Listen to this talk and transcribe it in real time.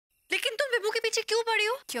पीछे क्यों पड़ी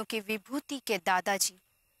हो? क्योंकि विभूति के दादाजी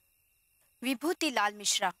विभूति लाल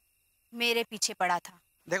मिश्रा मेरे पीछे पड़ा था।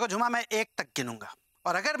 देखो झुमा, मैं 1 तक गिनूंगा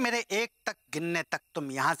और अगर मेरे 1 तक गिनने तक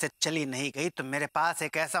तुम यहाँ से चली नहीं गई तो मेरे पास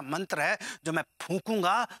एक ऐसा मंत्र है जो मैं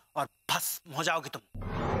फूंकूंगा और भस्म हो जाओगी तुम।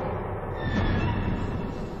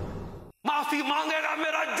 माफी मांगेगा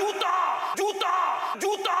मेरा जूता, जूता,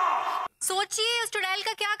 जूता। सोचिए उस चुड़ैल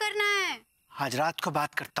का क्या करना है। आज रात को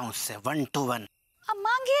बात करता हूँ उससे 1 to 1। अब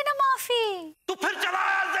मांगिए ना माफी। तू फिर चला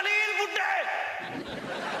आया जलील बुड्ढे।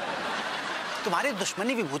 तुम्हारी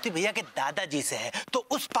दुश्मनी विभूति भैया के दादाजी से है तो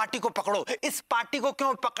उस पार्टी को पकड़ो, इस पार्टी को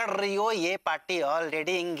क्यों पकड़ रही हो? ये पार्टी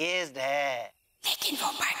ऑलरेडी एंगेज्ड है। लेकिन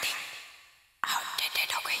वो पार्टी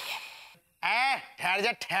आउटडेटेड हो गई है।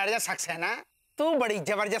 ठहर जा सक्सेना, तू बड़ी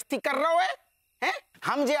जबरदस्ती कर रहा है?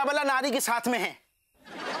 हम जे अबला नारी के साथ में हैं।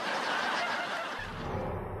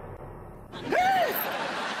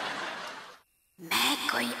 मैं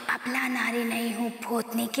कोई अबला नारी नहीं हूँ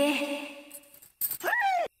भूतनी के।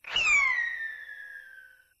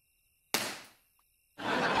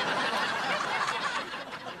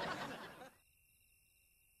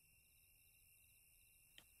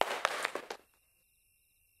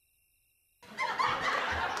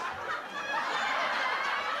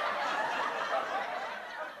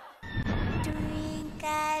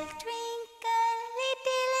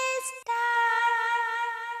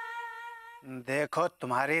 देखो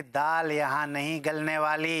तुम्हारी दाल यहाँ नहीं गलने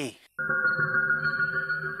वाली। अब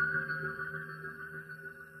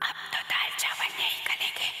तो दाल चावल नहीं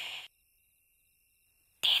गलेंगे।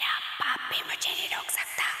 तेरा बाप भी मुझे नहीं रोक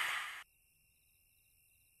सकता।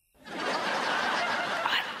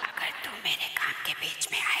 और अगर तू मेरे काम के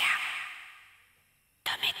बीच में आया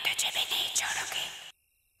तो मैं तुझे भी नहीं छोड़ूंगी।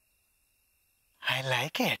 I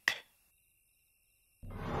like it.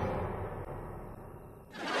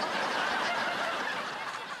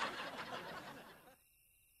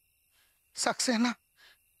 सक्सेना,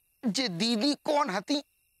 जे दीदी कौन हती?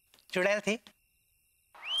 चुड़ैल थी।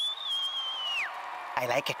 I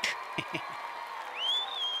like it.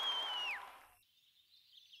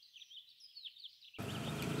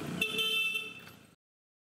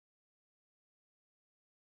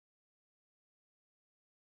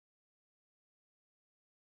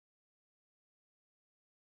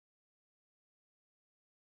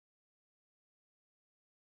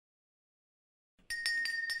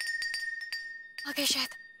 ओके शायद।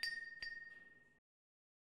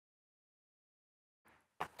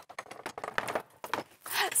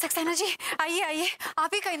 सक्सेना जी आइए आइए,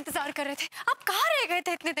 आप ही का इंतजार कर रहे थे। आप कहाँ रह गए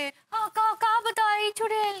थे इतने देर? हाँ कहाँ बताई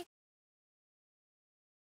चुड़ैल?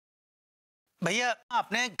 भैया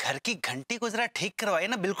अपने घर की घंटी को जरा ठीक करवाइए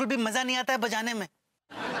ना, बिल्कुल भी मजा नहीं आता है बजाने में।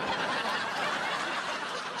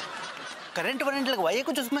 करंट वरेंट लगवाइए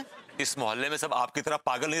कुछ उसमें। इस मोहल्ले में सब आपकी तरह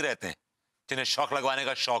पागल नहीं रहते हैं जिन्हें शौक लगवाने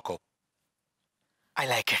का शौक हो। I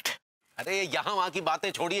like it. अरे यहाँ वहां की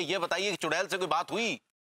बातें छोड़िए, ये बताइए कि चुड़ैल से कोई बात हुई?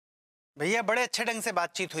 भैया बड़े अच्छे ढंग से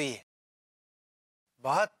बातचीत हुई है।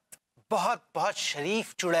 बहुत बहुत बहुत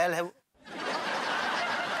शरीफ चुड़ैल है वो।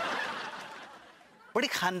 बड़ी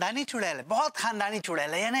खानदानी चुड़ैल है, बहुत खानदानी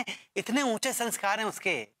चुड़ैल है। यानी इतने ऊंचे संस्कार हैं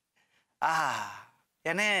उसके।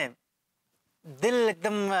 यानी दिल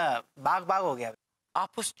एकदम बाग बाग हो गया।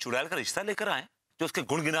 आप उस चुड़ैल का रिश्ता लेकर आए जो उसके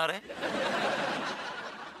गुण गिना रहे हैं?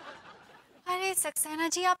 अरे सक्सेना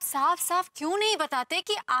जी, आप साफ साफ क्यों नहीं बताते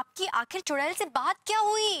कि आपकी आखिर चुड़ैल से बात क्या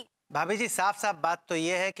हुई? भाभी जी साफ साफ बात तो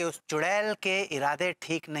ये है कि उस चुड़ैल के इरादे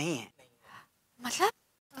ठीक नहीं हैं। मतलब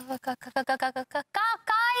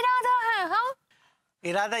का इरादा है? हाँ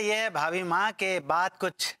इरादा ये है भाभी माँ के बात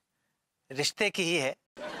कुछ रिश्ते की ही है।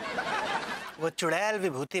 वो चुड़ैल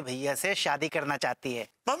विभूति भैया से शादी करना चाहती है।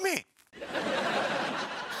 मम्मी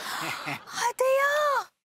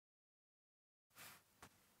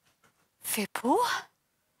विभू,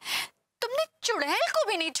 तुमने चुड़ैल को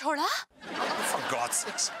भी नहीं छोड़ा? For God's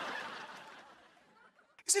sakes.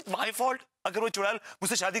 Is it my fault? अगर वो चुड़ैल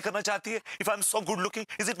मुझसे शादी करना चाहती है, if I'm so good looking,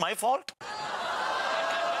 is it my fault?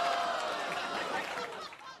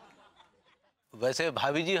 वैसे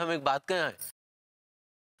भाभी जी हम एक बात कहें,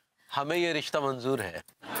 हमें ये रिश्ता मंजूर है।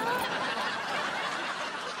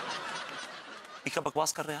 ये क्या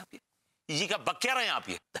बकवास कर रहे हैं आप? ये क्या बक क्या रहे हैं आप?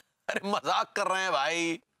 ये अरे मजाक कर रहे हैं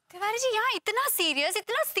भाई। तिवारी जी यहाँ इतना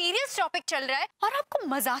सीरियस टॉपिक चल रहा है और आपको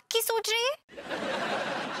मजाक की सोच रही है?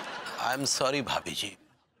 आई एम सॉरी भाभी जी।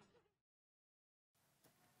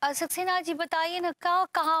 सक्सेना जी बताइए ना,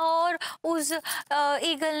 कहा और उस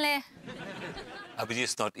ईगल ने? अभी जी,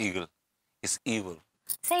 it's not eagle, it's evil.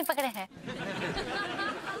 सही पकड़े हैं।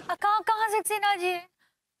 कहाँ सक्सेना जी?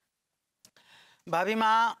 भाभी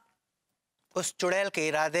माँ, उस चुड़ैल के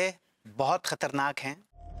इरादे बहुत खतरनाक हैं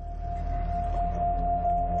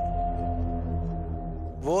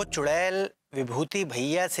वो चुड़ैल विभूति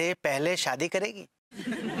भैया से पहले शादी करेगी,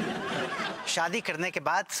 शादी करने के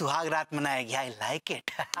बाद सुहाग रात मनाएगी। I like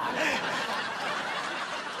it.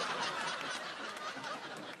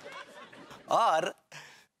 और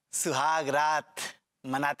सुहाग रात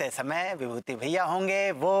मनाते समय विभूति भैया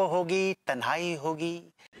होंगे, वो होगी तन्हाई होगी।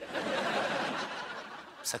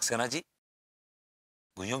 सक्सेना जी,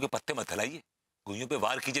 गुइयों के पत्ते मत हिलाइए, गुइयों पे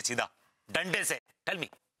वार कीजिए सीधा डंडे से। Tell me.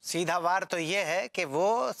 सीधा वार तो ये है कि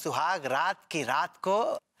वो सुहाग रात की रात को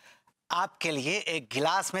आपके लिए एक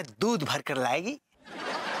गिलास में दूध भर कर लाएगी।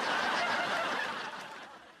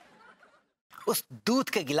 उस दूध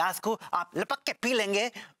के गिलास को आप लपक के पी लेंगे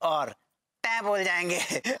और टैं बोल जाएंगे।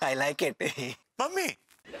 I like it. Mummy.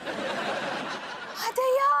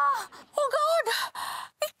 अदया, oh God,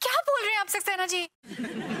 क्या बोल रहे हैं आप सक्सेना जी?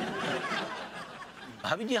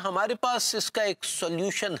 भाभी जी, हमारे पास इसका एक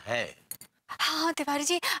सॉल्यूशन है। हाँ तिवारी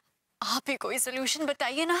जी, आप ही कोई सॉल्यूशन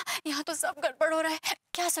बताइए ना, यहाँ तो सब गड़बड़ हो रहा है।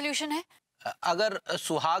 क्या सॉल्यूशन है? अगर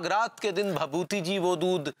सुहाग रात के दिन भभूति जी वो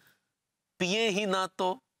दूध पिए ही ना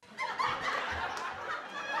तो?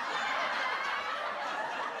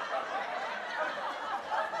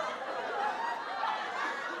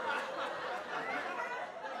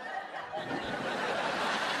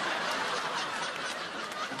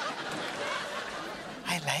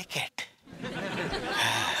 I like it.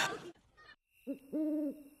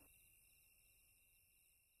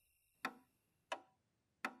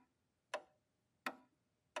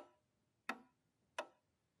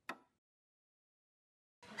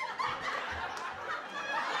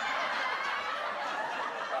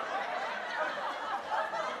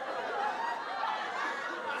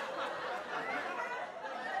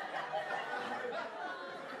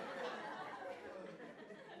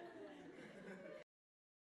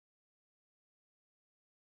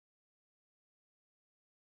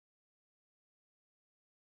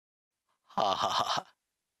 हा हा हा,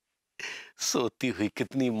 सोती हुई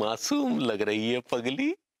कितनी मासूम लग रही है पगली।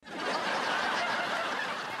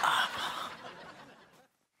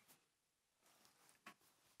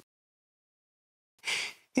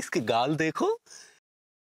 इसके गाल देखो,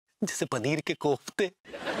 जैसे पनीर के कोफ्ते।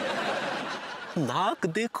 नाक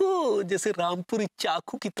देखो, जैसे रामपुरी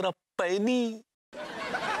चाकू की तरह पैनी।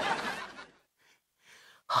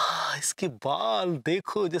 हाँ, इसके बाल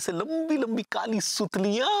देखो, जैसे लंबी लंबी काली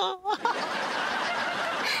सुतलियां।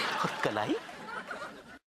 और कलाई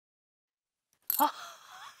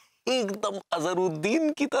एकदम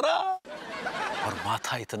अजरुद्दीन की तरह। और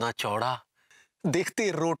माथा इतना चौड़ा, देखते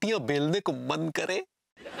रोटियां बेलने को मन करे।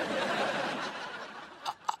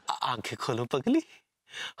 आंखें खोलो पगली,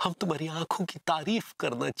 हम तुम्हारी आंखों की तारीफ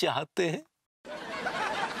करना चाहते हैं।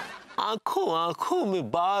 आंखों आंखों में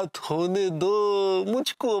बात होने दो,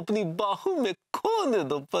 मुझको अपनी बाहों में खोने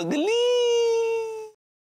दो पगली।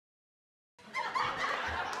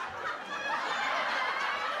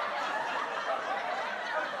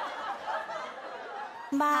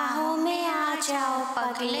 बाहों में आ जाओ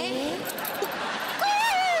पगले।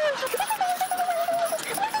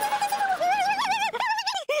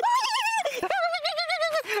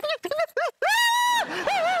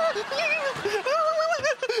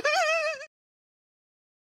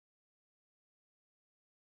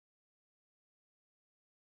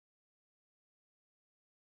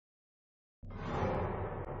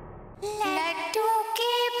 लड्डू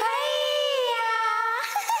के भैया।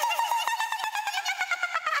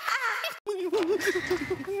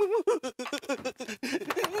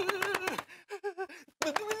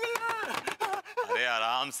 अरे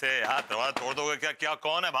आराम से यार, दरवाजा तोड़ दोगे क्या? क्या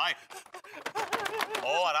कौन है भाई?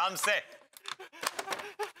 ओ आराम से।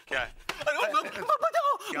 क्या है?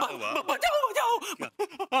 क्या हुआ? बचाओ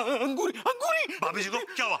अंगूरी अंगूरी। भाभी जी को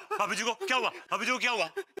क्या हुआ? भाभी जी को क्या हुआ? भाभी जी को क्या हुआ?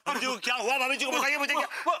 भाभी जी को क्या हुआ? भाभी जी को बताइए मुझे। क्या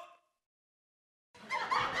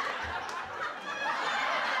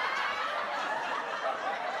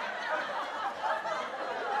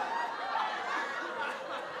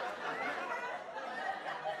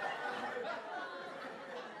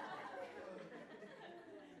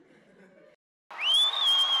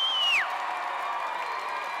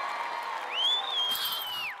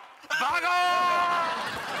भागो!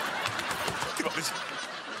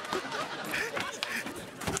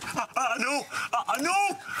 अनु अनु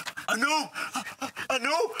अनु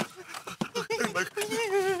अनु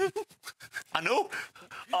अनु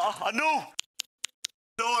अनु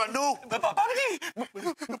अनु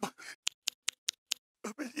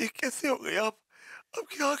ये कैसे हो गई? आप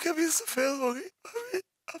आपकी आंखें भी सफेद हो गई।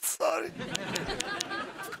 I'm sorry।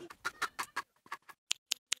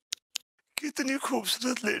 कितनी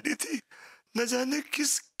खूबसूरत लेडी थी, न जाने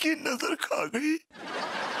किसकी नजर खा गई।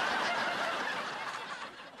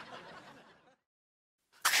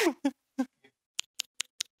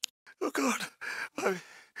 Oh God,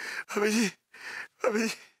 भाभी जी,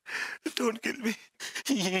 don't kill me.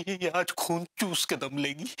 ये आज खून चूस के दम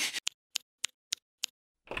लेगी।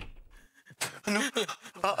 अनु,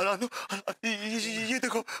 अनु, ये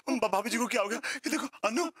देखो भाभी जी को क्या हो गया? ये देखो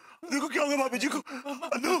अनु, देखो क्या हो गया भाभी जी को?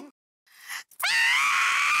 अनु,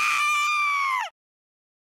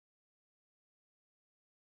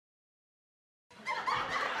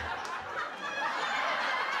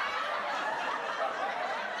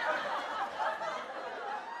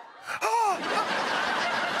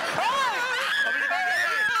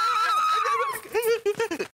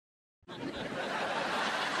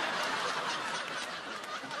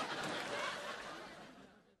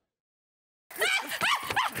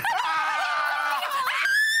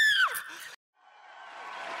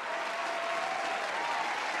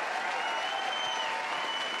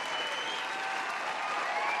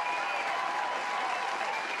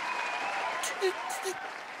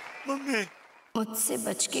 मम्मी, मुझसे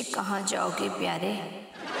बच के कहाँ जाओगे प्यारे?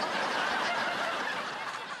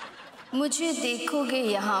 मुझे देखोगे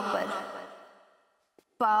यहाँ पर,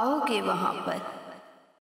 पाओगे वहां पर।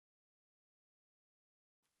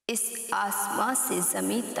 इस आसमां से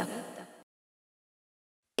जमीन तक,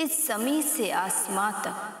 इस जमीन से आसमां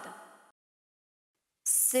तक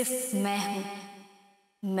सिर्फ मैं हूं,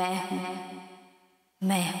 मैं हूं,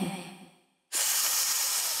 मैं हूं।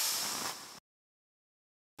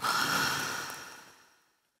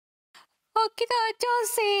 कितना अच्छा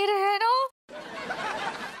शेर है ना।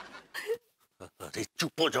 अरे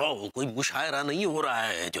चुप हो जाओ, कोई मुशायरा नहीं हो रहा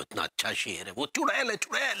है। जो इतना अच्छा शेर है वो चुड़ैल है,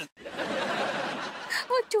 चुड़ैल।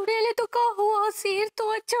 वो चुड़ैल है तो क्या हुआ, शेर तो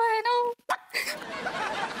अच्छा है ना।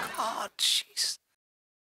 God, she's...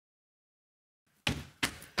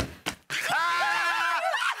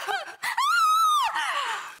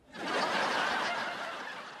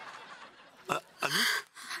 अनु,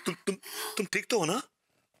 तुम ठीक तो हो ना?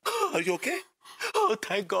 Are you okay? Oh,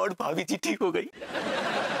 thank God, भाभी जी ठीक हो गई।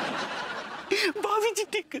 भाभी जी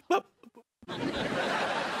ठीक है।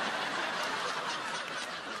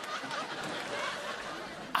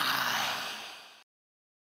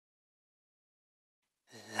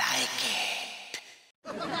 Like it.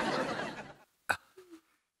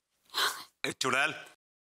 ए चुड़ैल,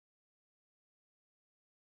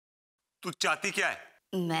 तू चाहती क्या है?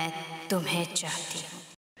 मैं तुम्हें चाहती हूँ।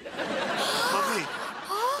 मम्मी,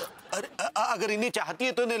 अरे अगर इन्हें चाहती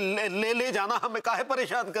है तो इन्हें ले जाना, हमें काहे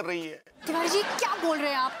परेशान कर रही है? तिवारी जी क्या बोल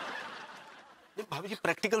रहे हैं आप? भाभी जी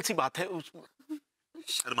प्रैक्टिकल सी बात है उसमें।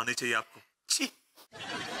 शर्म आनी चाहिए आपको।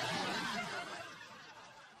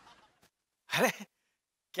 अरे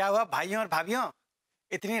क्या हुआ भाइयों और भाभियों,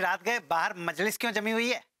 इतनी रात गए बाहर मजलिस क्यों जमी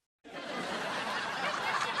हुई है?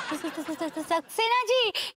 सक्सेना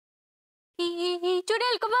जी,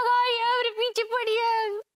 चुड़ैल को भगाइए, हमारे पीछे पड़ी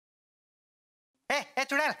है। ए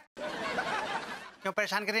चुड़ैल, क्यों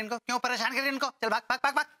परेशान करे इनको, क्यों परेशान करे इनको? चल भाग भाग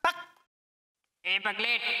भाग भाग भाग। ए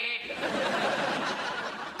पगलेट,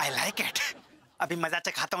 आई लाइक इट। अभी मजा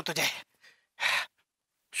चखाता हूं तुझे।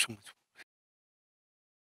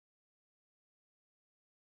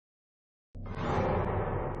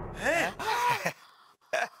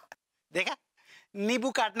 देखा,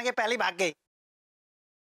 नींबू काटने के पहले ही भाग गई।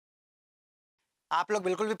 आप लोग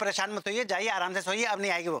बिल्कुल भी परेशान मत होइए, जाइए आराम से सोइए, अब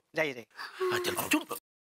नहीं आएगी वो। जाइए जाइए।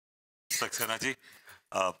 सक्सेना जी,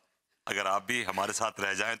 अगर आप भी हमारे साथ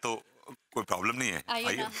रह जाएं तो कोई प्रॉब्लम नहीं है।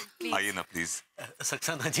 आइए ना प्लीज।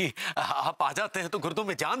 सक्सेना जी, आप आ जाते हैं तो गुर्दों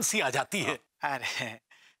में जान सी आ जाती है। अरे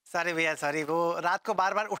सॉरी भैया सॉरी, वो रात को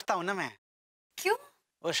बार बार उठता हूँ ना मैं। क्यों?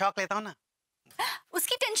 वो शौक लेता हूँ ना।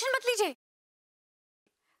 उसकी टेंशन मत लीजिए,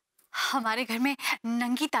 हमारे घर में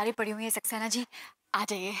नंगी तारे पड़ी हुई है सक्सेना जी, आ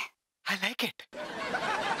जाइए। I like it.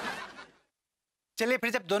 चलिए फिर,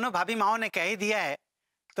 जब दोनों भाभी माओ ने कह ही दिया है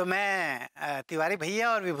तो मैं तिवारी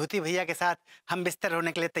भैया और विभूति भैया के साथ हम बिस्तर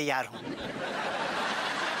होने के लिए तैयार हूँ।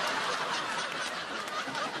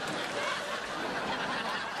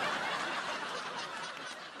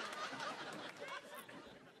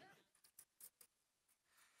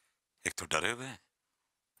 एक तो डरे हुए हैं,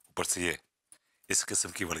 ऊपर से ये इस किस्म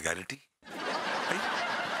की वल्गैरिटी।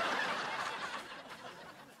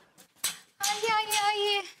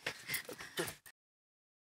 आइए।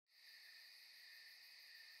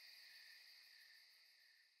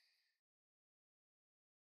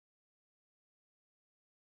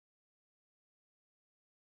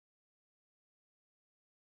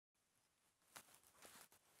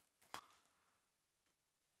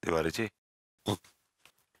 तिवारी जी,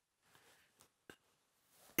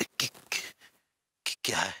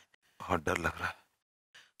 क्या है? बहुत डर लग रहा है।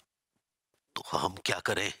 तो हम क्या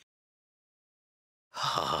करें?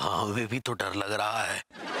 हाँ, हमें भी तो डर लग रहा है।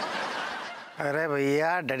 अरे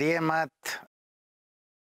भैया डरिए मत,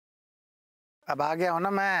 अब आ गया हूं ना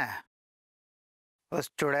मैं, उस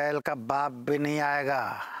चुड़ैल का बाप भी नहीं आएगा।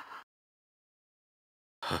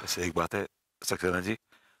 ऐसे एक बात है सक्सेना जी,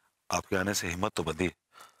 आपके आने से हिम्मत तो बंधी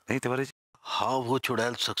नहीं तिवारी जी? हाँ, वो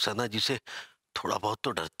चुड़ैल सक्सेना जी से थोड़ा बहुत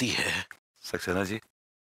तो डरती है। सक्सेना जी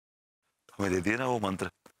हमें दे दिए ना वो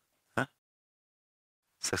मंत्र, हाँ?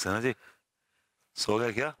 सक्सेना जी सो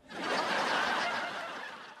गए क्या?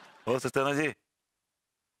 ओ सक्सेना जी,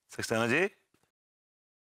 सक्सेना जी।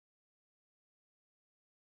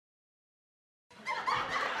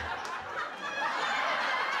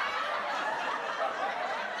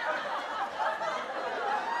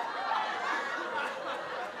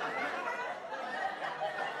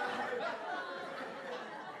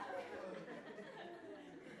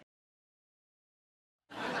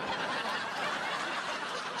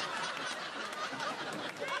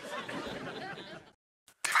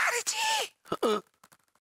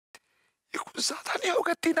 ये कुछ ज्यादा नहीं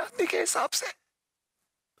होगा 3 आदमी के हिसाब से?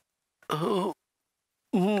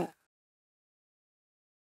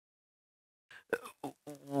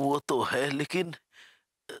 वो तो है, लेकिन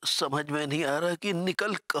समझ में नहीं आ रहा कि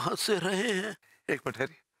निकल कहां से रहे हैं। एक मिनट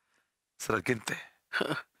ठहरिए, जरा गिनते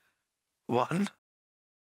हैं। 1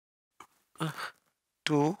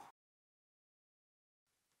 2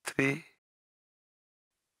 3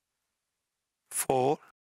 4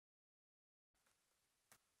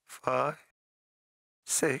 5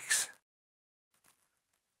 6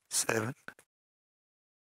 7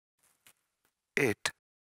 8।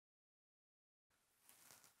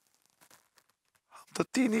 हम तो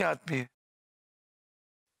 3 ही आदमी हैं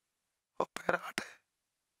और पैर 8 है।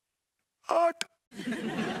 8।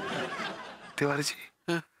 तिवारी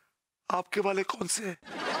जी आपके वाले कौन से हैं?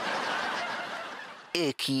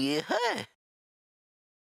 एक ये है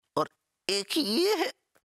और एक ये है।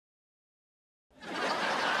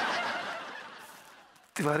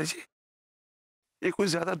 तिवारी जी ये कुछ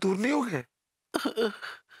ज्यादा दूर नहीं हो गए?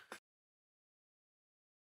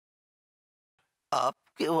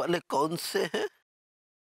 आपके वाले कौन से हैं?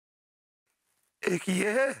 एक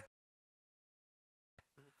ये है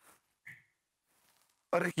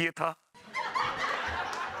और एक ये था।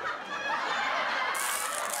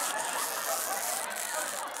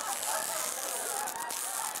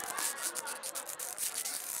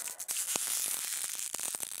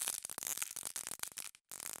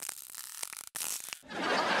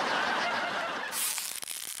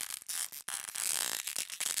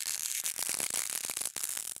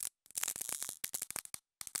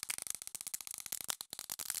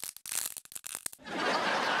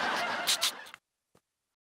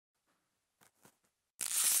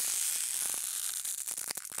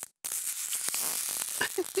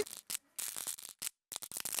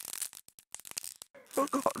 Oh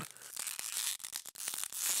God.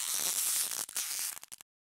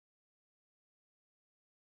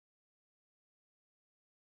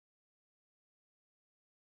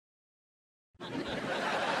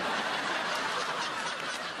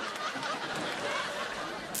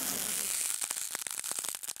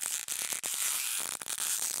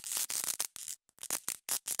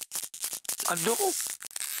 No.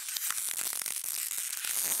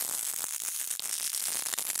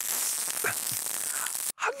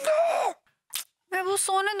 No. मैं वो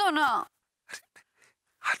सोने दो ना।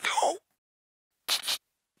 No.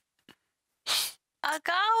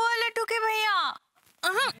 कहाँ हुआ लट्टू के भैया?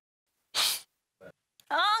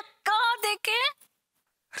 कहाँ देखे?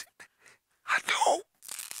 No.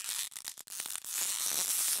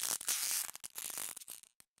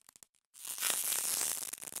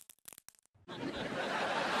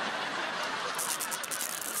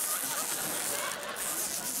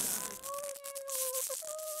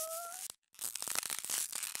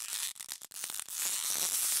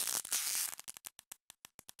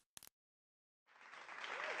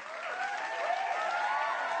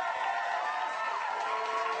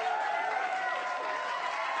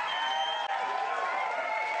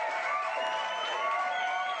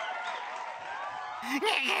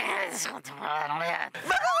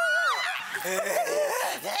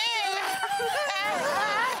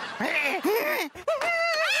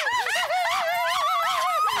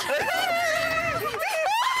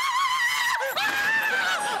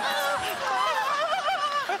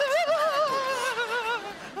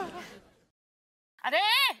 अरे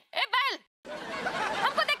ए बैल,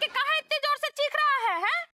 हमको देख के कहाँ इतने जोर से चीख रहा है,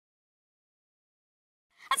 हैं?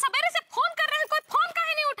 सवेरे से फोन कर रहे हैं, कोई फोन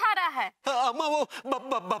काहे नहीं उठा रहा है? अम्मा वो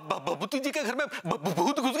भभूति जी के घर में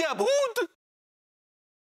भूत घुस गया, भूत।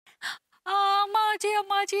 माँ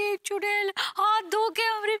अम्मा जी एक चुड़ैल हाथ धो के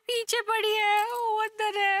हमारे पीछे पड़ी है, वो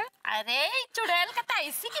अंदर है। अरे चुड़ैल का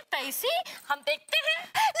तैसी की तैसी हम देखते हैं।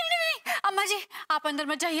 नहीं नहीं नहीं अम्मा जी आप अंदर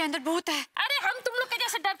मत जाइए, अंदर भूत है। अरे हम तुम लोग के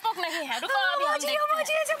जैसे डरपोक नहीं है, रुको अभी हम देखते हैं। अम्मा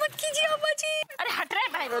जी ऐसे मत कीजिए अम्मा जी। अरे हट रहे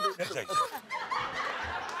भाई।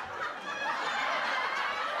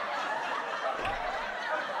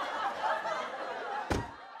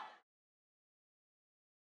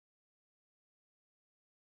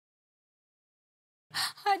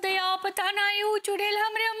 दया पता नहीं वो चुड़ैल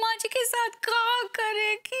हमारे अम्मा जी के साथ क्या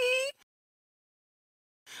करेगी।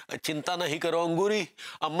 चिंता नहीं करो अंगूरी,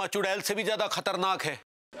 अम्मा चुड़ैल से भी ज्यादा खतरनाक है।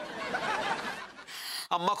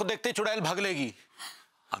 अम्मा को देखते चुड़ैल भाग लेगी।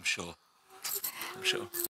 I'm sure.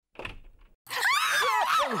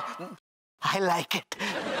 I like it.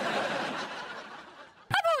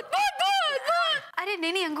 अरे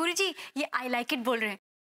नहीं नहीं अंगूरी जी ये आई लाइक इट बोल रहे हैं,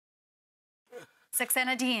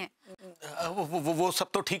 सक्सेना जी हैं। वो सब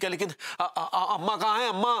तो ठीक है, लेकिन अम्मा कहाँ है?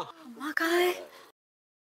 अम्मा अम्मा कहाँ है?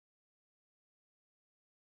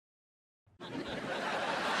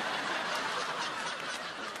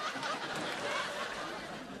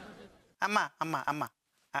 अम्मा अम्मा अम्मा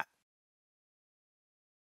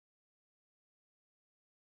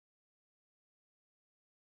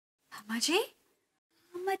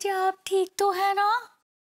अम्मा जी आप ठीक तो है ना?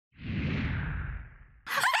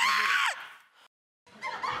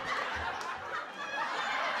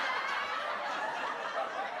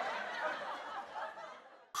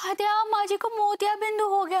 अम्मा जी को मोतिया बिंदु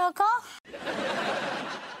हो गया का?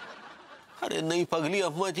 अरे नहीं पगली,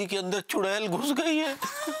 अम्मा जी के अंदर चुड़ैल घुस गई है।